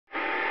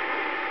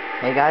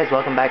Hey guys,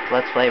 welcome back to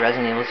Let's Play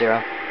Resident Evil 0.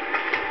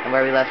 And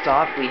where we left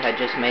off, we had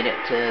just made it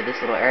to this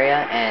little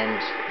area, and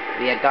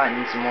we had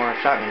gotten some more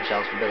shotgun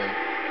shells for Billy.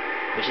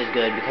 Which is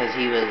good, because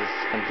he was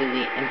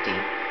completely empty.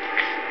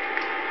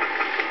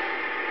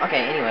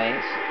 Okay, anyways,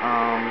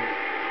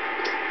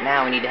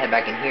 now we need to head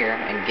back in here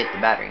and get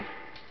the battery.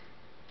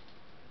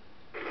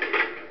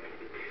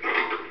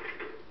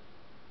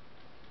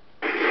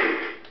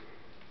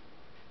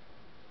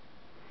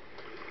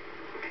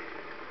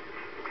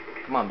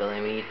 Come on, Billy,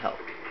 we need help.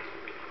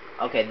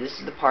 Okay, this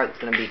is the part that's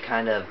going to be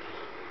kind of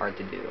hard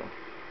to do.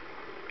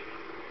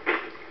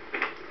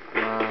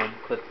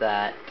 Equip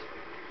that.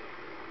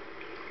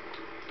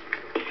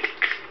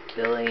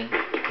 Billy,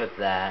 equip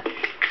that.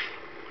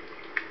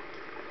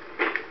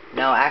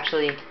 No,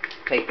 actually,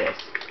 take this.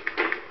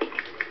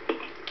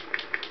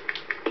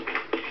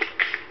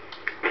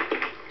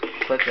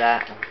 Equip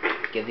that.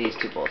 Give these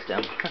 2 bullets to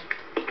him.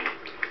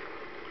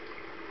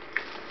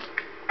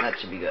 That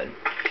should be good.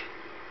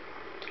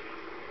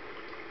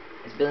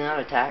 Is Billy on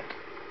attack?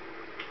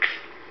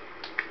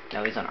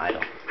 No, he's on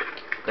idle.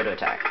 Go to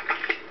attack.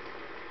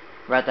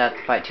 We're about to have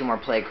to fight 2 more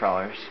plague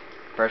crawlers.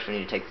 First, we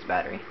need to take this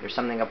battery. There's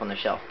something up on the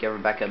shelf. Give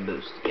Rebecca a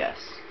boost. Yes.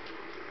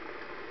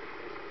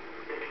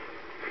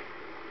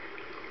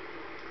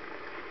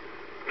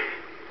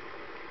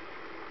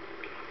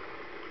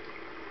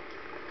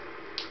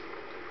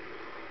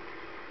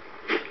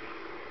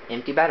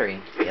 Empty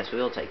battery. Yes, we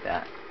will take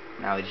that.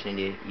 Now we just need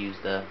to use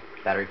the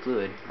battery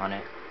fluid on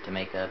it to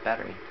make a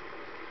battery.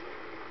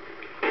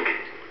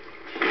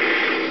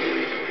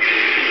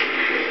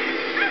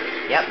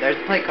 Yep, there's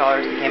the plate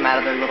crawlers that came out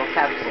of their little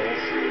capsules.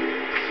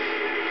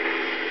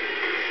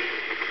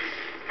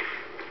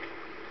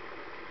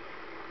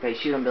 Okay,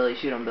 shoot him, Billy,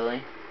 shoot him,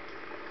 Billy.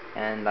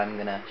 And I'm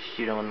gonna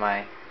shoot him with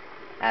my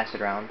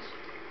acid rounds.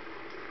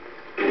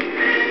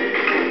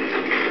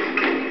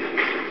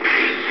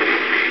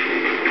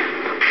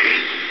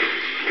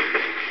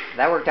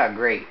 That worked out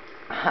great.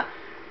 I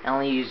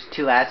only used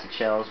 2 acid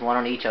shells, 1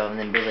 on each of them, and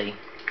then Billy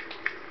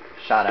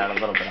shot out a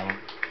little bit of them.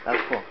 That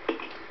was cool.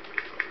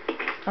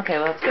 Okay,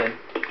 well that's good.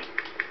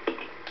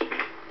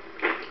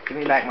 Give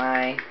me back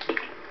my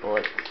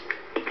bullets.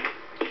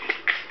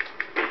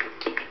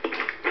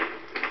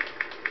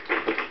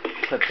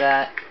 Equip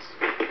that.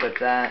 Equip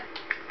that.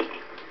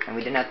 And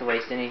we didn't have to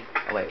waste any.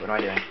 Oh wait, what am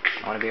I doing?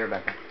 I want to be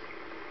Rebecca.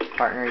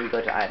 Partner, you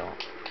go to idle.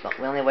 But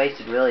we only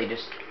wasted really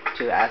just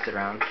 2 acid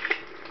rounds.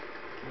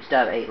 We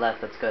still have 8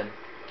 left, that's good.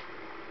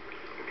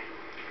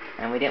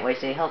 And we didn't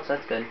waste any health, so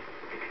that's good.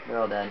 We're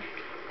all dead.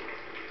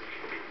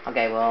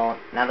 Okay, well,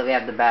 now that we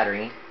have the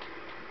battery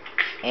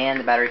and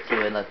the battery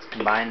fluid, let's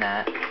combine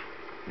that.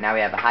 Now we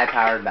have a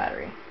high-powered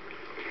battery.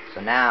 So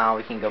now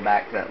we can go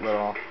back to that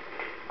little,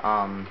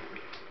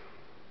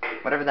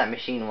 whatever that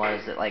machine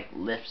was that like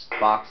lifts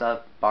boxes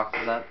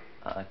up,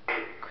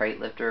 crate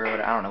lifter or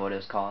whatever. I don't know what it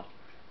was called.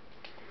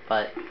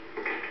 But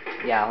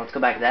yeah, let's go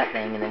back to that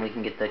thing, and then we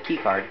can get the key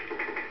card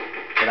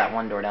for that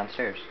one door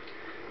downstairs.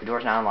 The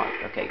door's now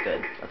unlocked. Okay,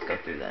 good. Let's go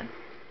through then.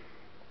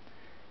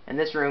 And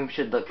this room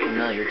should look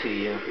familiar to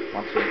you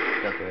once we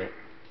go through it.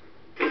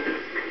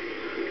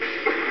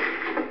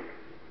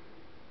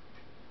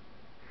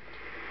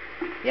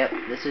 Yep,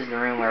 this is the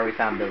room where we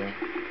found Billy.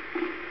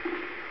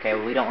 Okay,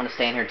 well we don't want to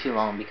stay in here too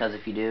long, because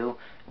if you do,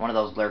 one of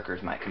those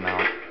lurkers might come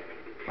out.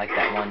 Like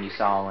that one you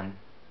saw when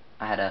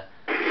I had to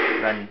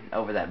run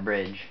over that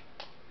bridge.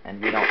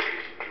 And we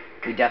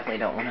definitely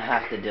don't want to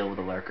have to deal with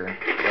a lurker.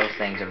 Those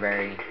things are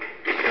very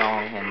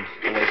strong and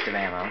a waste of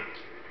ammo.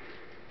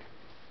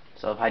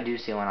 So if I do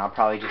see one, I'll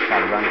probably just try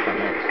to run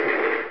from it.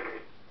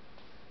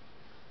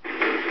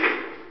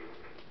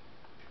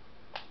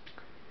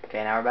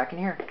 Okay, now we're back in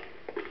here.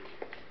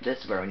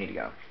 This is where we need to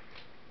go.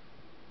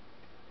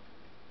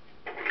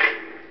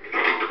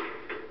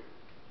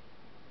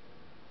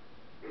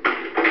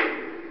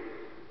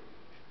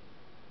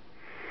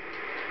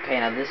 Okay,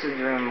 now this is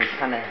the room I'm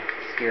kind of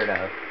scared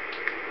of.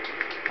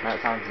 I know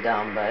it sounds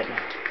dumb, but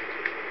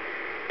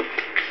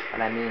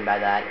what I mean by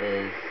that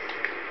is,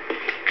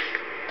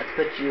 let's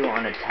put you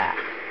on attack.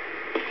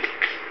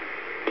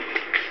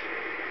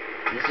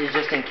 This is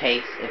just in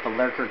case if a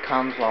lurker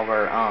comes while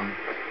we're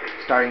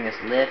starting this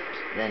lift,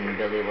 then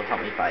Billy will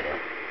help me fight it.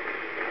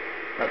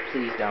 But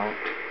please don't.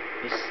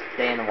 Just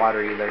stay in the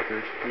water, you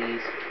lurkers,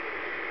 please.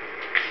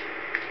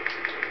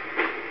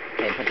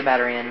 Okay, put the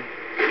battery in.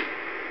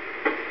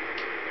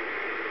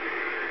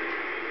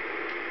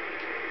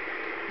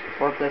 The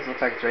forklift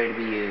looks like it's ready to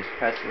be used.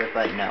 Press the lift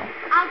button. No.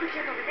 I'll go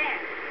check over there.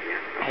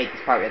 I hate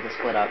this part. We have to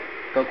split up.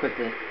 Go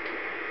quickly.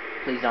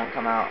 Please don't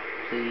come out.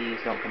 Please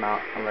don't come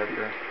out. A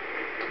lurker.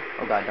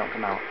 Oh god, don't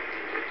come out.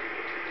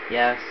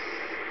 Yes.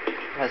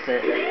 Press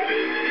it.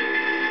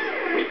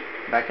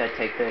 Rebecca,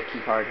 take the key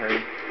card,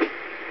 hurry.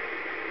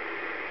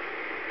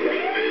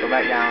 Go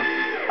back down.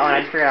 Oh, and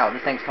I just figured out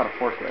this thing's called a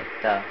forklift.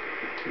 Duh.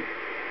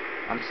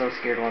 I'm so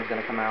scared one's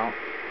gonna come out.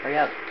 Hurry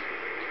up.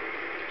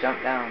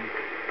 Jump down.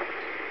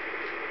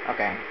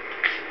 Okay.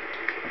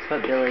 Let's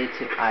put Billy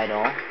to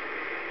idle.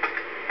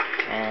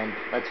 And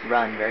let's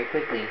run very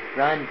quickly.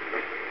 Run!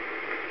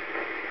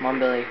 Come on,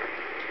 Billy.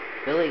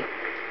 Billy.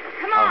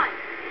 Come on.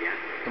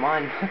 Come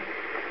on.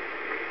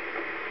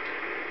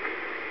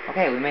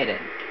 Okay, we made it.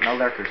 No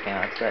lurkers came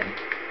out. That's good.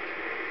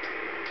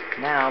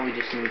 Now we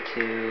just need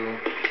to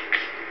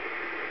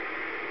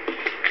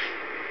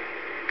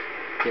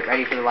get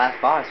ready for the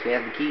last boss. We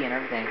have the key and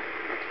everything.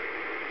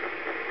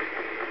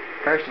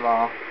 First of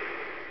all,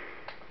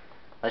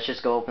 let's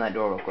just go open that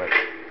door real quick.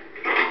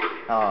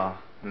 Oh,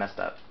 I messed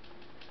up.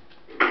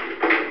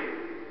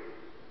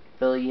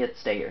 Billy, you have to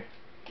stay here.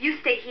 You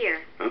stay here.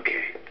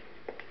 Okay.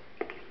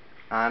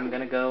 I'm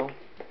gonna go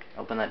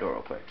open that door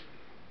real quick.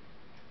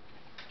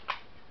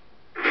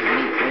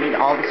 We need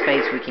all the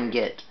space we can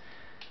get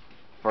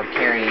for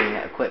carrying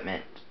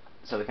equipment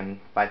so we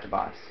can fight the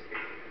boss.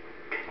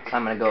 So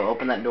I'm gonna go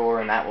open that door,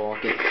 and that will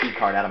get the key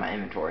card out of my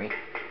inventory.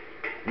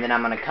 And then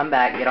I'm gonna come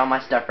back, get all my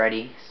stuff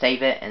ready,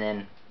 save it, and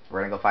then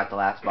we're gonna go fight the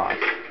last boss.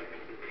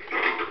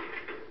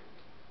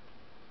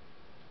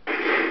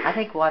 I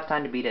think we'll have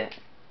time to beat it.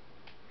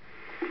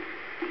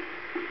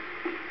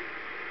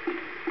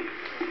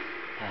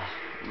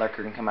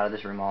 Lurker can come out of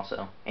this room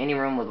also. Any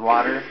room with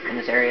water in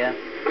this area,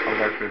 a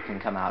lurker can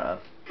come out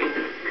of.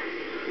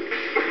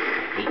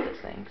 I hate those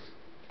things.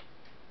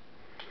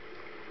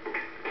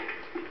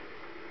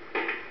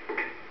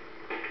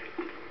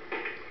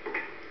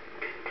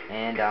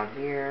 And down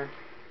here.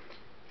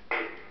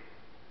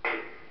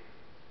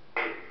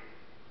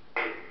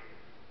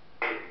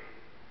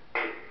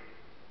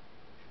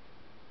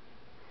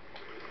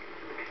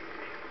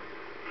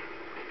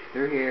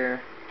 Through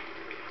here.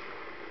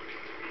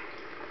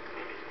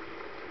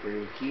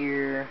 Through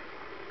here.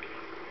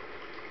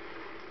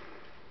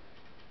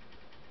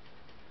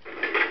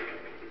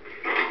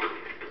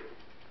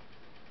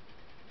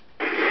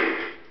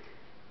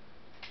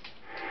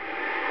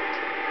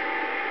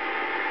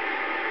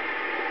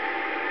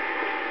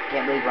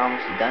 Can't believe we're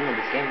almost done with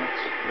this game.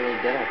 That's really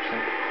good,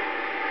 actually.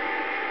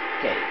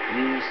 Okay,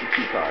 use the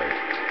key card.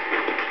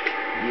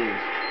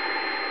 Use.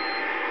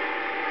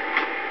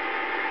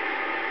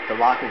 The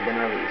lock has been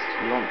released.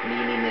 You won't be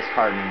needing this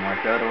card anymore.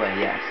 Throw it away,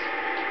 yes.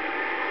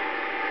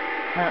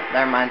 Huh,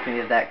 that reminds me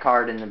of that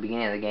card in the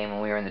beginning of the game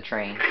when we were in the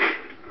train.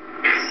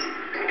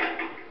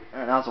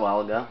 That was a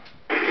while ago.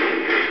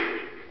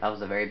 That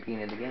was the very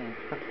beginning of the game.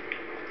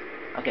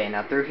 Okay,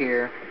 now through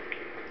here,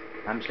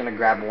 I'm just going to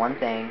grab one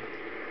thing.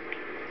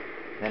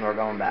 Then we're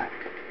going back.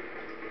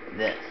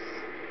 This.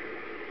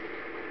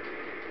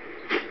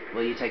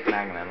 Will you take the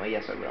magnum ammo?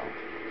 Yes, I will.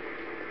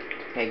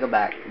 Okay, go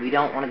back. We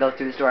don't want to go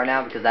through this door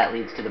now because that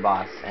leads to the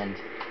boss, and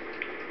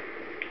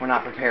we're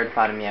not prepared to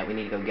fight him yet. We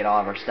need to go get all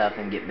of our stuff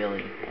and get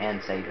Billy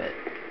and save it.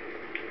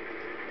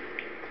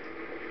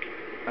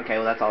 Okay,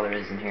 well that's all there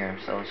is in here,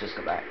 so let's just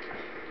go back.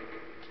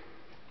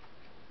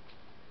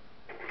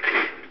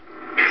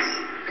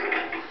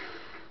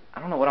 I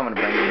don't know what I'm going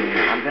to bring in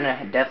here. I'm going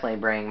to definitely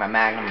bring my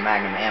magnum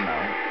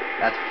ammo.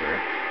 That's for sure.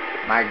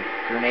 My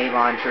grenade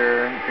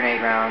launcher,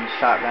 grenade rounds,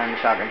 shotgun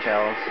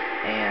shells,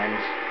 and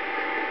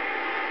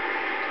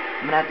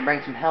I'm going to have to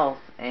bring some health,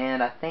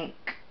 and I think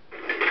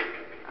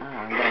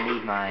I'm going to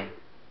need my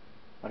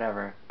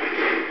whatever.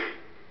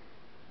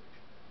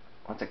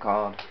 What's it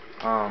called?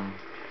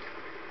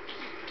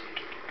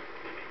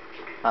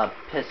 A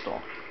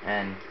pistol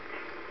and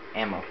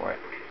ammo for it.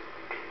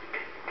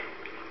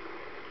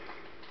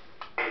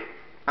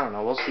 I don't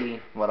know, we'll see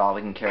what all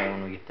we can carry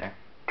when we get there.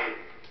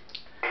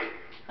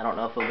 I don't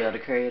know if we'll be able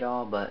to carry it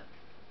all, but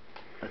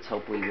let's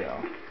hope we will.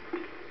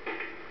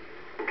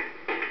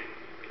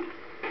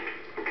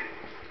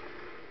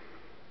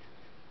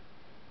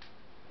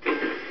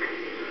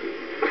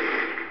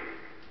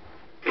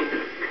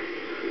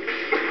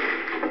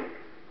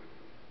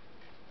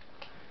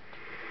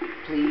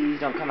 Please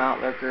don't come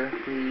out, lurker,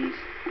 please.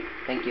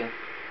 Thank you.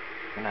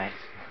 You're nice.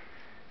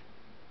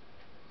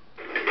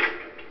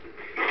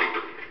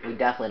 We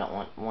definitely don't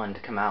want one to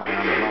come out when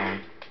I'm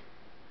alone.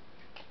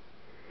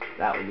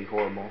 That would be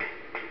horrible.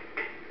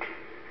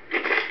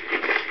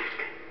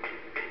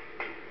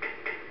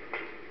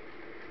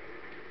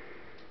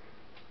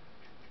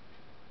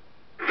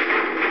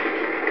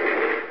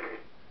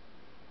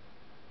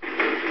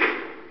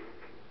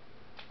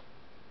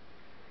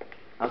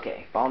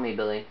 Okay, follow me,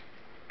 Billy.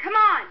 Come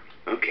on.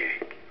 Okay.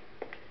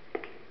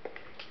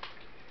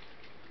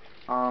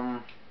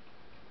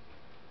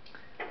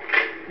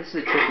 This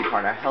is a tricky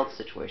part, our health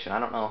situation. I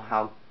don't know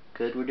how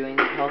good we're doing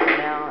with health right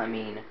now. I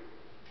mean,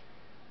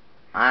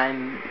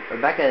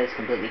 Rebecca is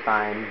completely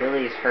fine.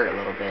 Billy is hurt a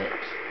little bit,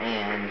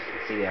 and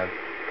let's see, we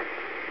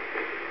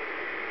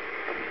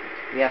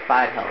have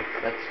 5 health.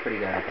 That's pretty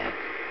good, I think.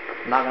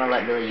 I'm not gonna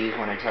let Billy use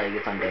one until he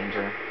gets on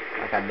danger,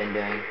 like I've been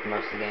doing for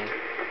most of the game.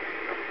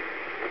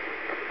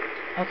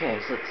 Okay,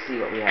 so let's see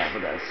what we have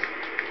with us.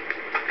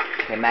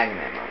 Okay, magnum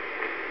ammo.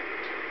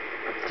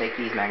 Let's take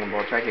these magnum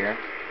bullets right here.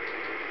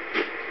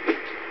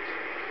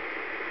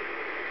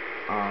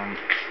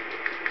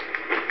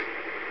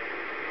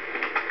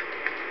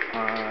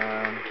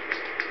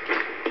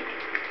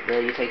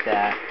 Billy, you take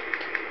that.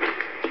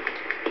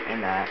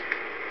 And that.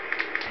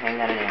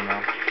 Handgun and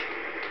ammo.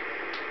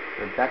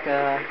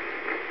 Rebecca.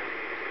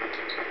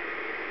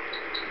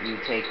 you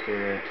take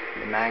the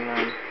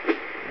magnum.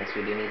 Yes,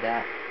 we do need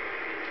that.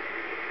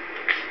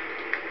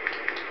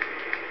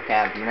 Okay,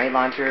 I have grenade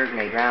launcher,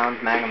 grenade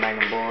rounds,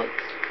 magnum bullets,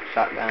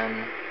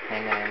 shotgun,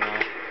 handgun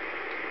ammo.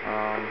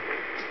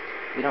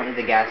 We don't need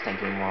the gas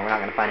tank anymore. We're not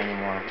going to find any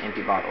more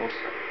empty bottles.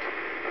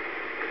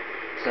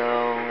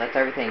 So that's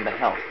everything but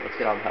health. Let's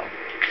get all the health.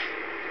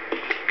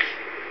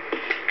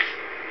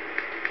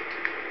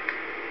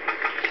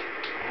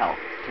 Health.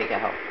 Take a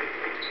health.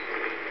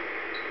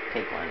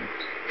 Take one.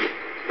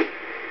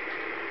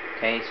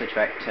 Okay, switch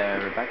back to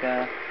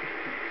Rebecca.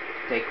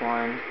 Take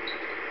one.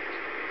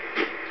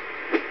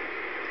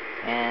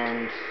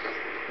 And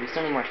we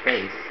still need more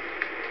space.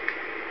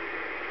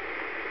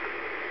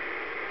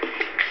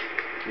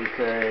 We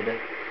could,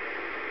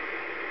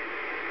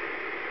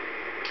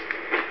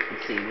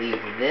 let's see,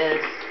 leave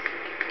this.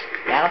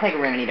 Yeah, I don't think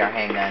we're going to need our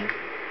handgun.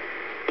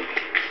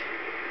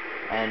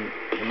 And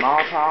the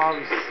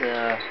Molotovs,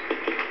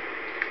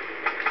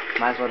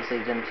 might as well just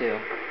leave them too.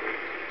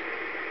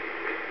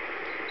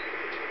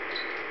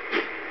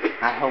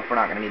 I hope we're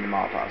not going to need the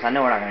Molotovs. I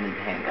know we're not going to need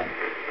the handgun.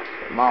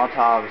 But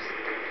Molotovs,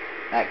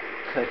 that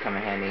could come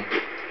in handy.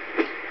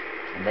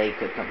 And they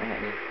could come in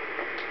handy.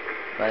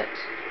 But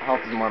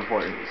health is more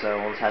important, so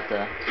we'll just have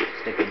to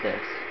stick with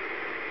this.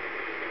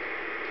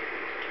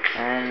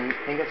 And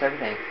I think that's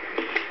everything.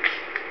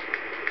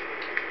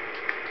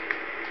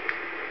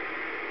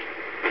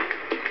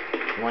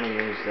 We want to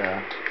use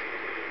the...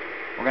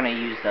 We're going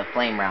to use the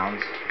flame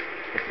rounds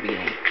at the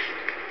beginning.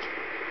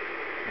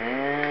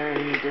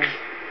 And...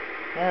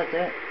 yeah, that's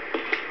it.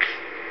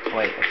 Oh,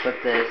 wait,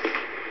 equip this.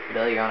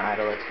 Bill, you're on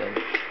idle, that's good.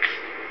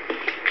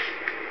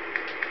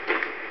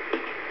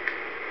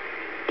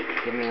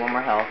 Give me one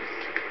more health.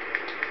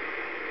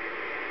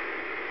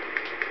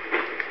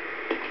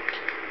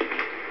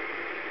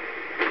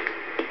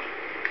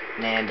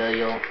 And Bill,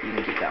 you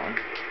can keep that one.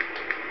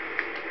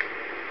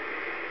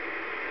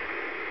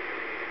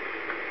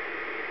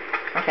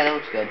 Okay, that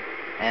looks good.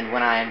 And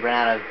when I run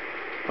out of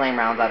flame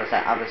rounds, I'll just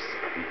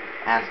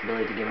ask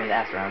Billy to give me the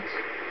acid rounds.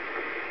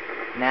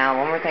 Now,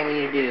 one more thing we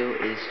need to do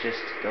is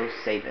just go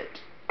save it.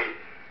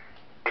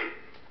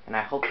 And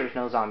I hope there's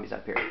no zombies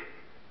up here.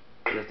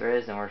 Because if there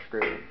is, then we're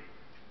screwed.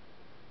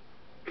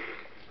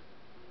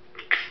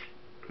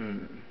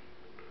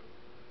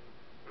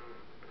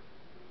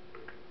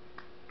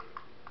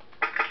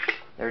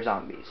 They're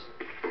zombies.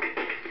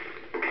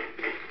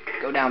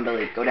 Go down,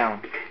 Billy. Go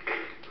down.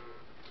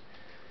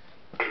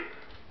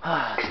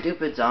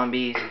 Stupid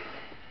zombies.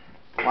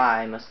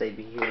 Why must they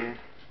be here?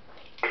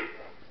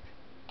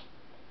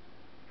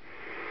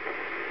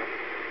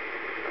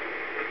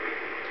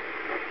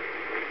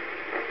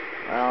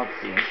 Well,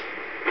 let's see.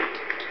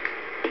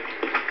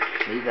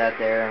 Leave that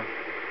there.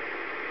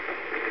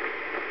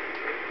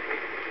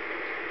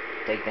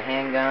 Take the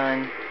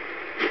handgun.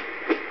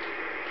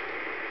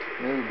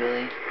 Move,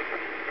 Billy.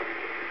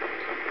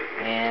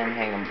 And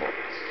handgun bullets.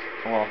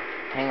 Well,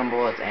 handgun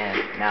bullets and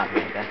now the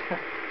handgun.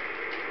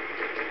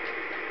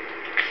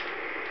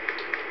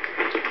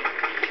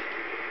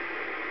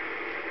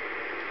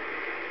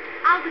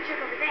 I'll go check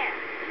over there.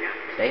 Yeah.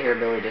 Stay here,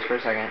 Billy, just for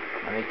a second.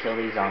 Let me kill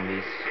these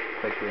zombies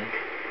quickly.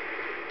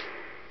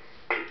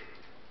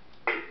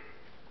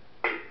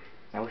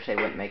 I wish they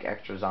wouldn't make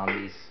extra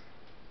zombies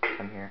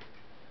come here.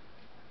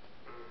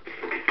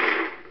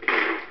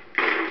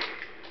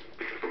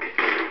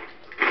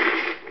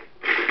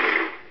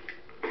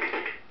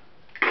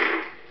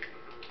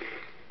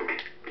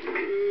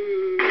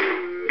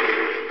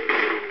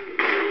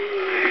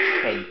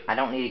 Okay, I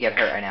don't need to get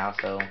hurt right now,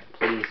 so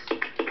please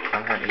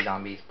don't hurt me,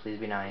 zombies. Please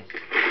be nice.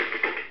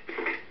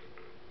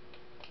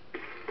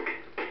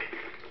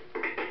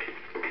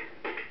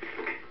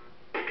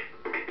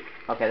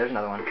 Okay, there's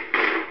another one.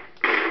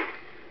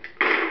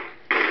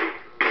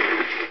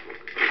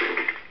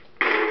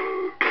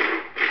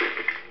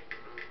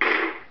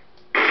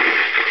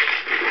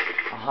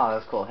 Oh, that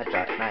was cool.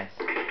 Headshot. Nice.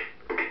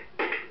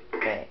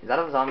 Okay, is that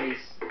all the zombies?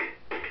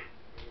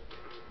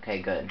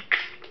 Okay, good.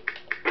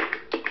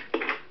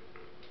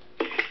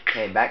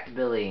 Okay, back to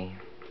Billy.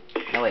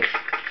 No, wait.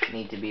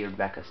 Need to be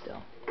Rebecca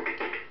still.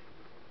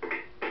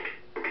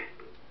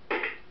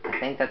 I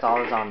think that's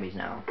all the zombies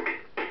now.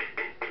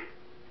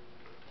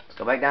 Let's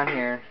go back down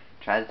here.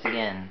 Try this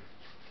again.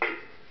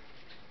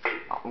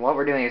 What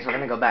we're doing is we're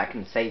going to go back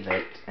and save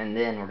it, and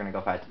then we're going to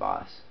go fight the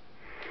boss.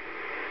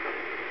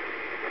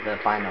 The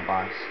final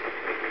boss.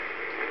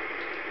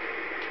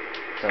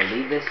 So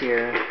leave this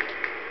here.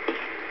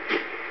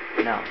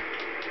 No.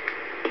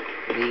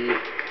 Leave.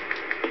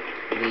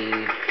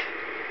 Leave.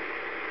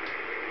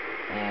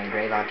 And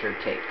grenade launcher,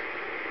 take.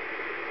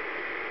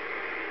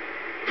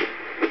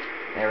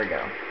 There we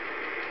go.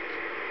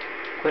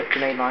 Quit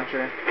grenade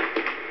launcher.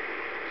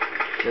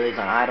 Billy's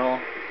on idle.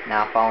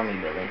 Now follow me,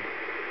 Billy.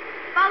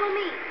 Follow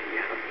me.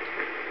 Yeah.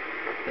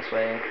 This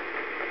way.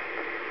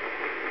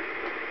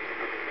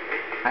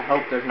 I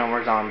hope there's no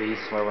more zombies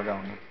where we're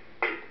going.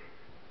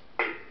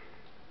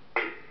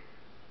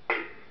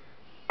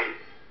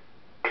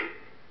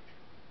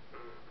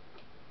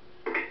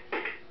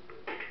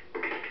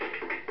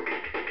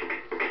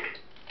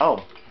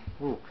 Oh,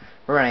 ooh,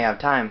 we're running out of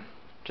time.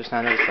 Just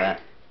now noticed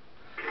that.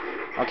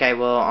 Okay,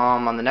 well,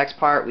 on the next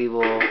part we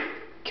will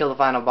kill the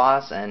final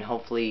boss and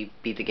hopefully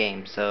beat the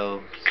game.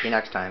 So, see you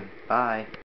next time. Bye.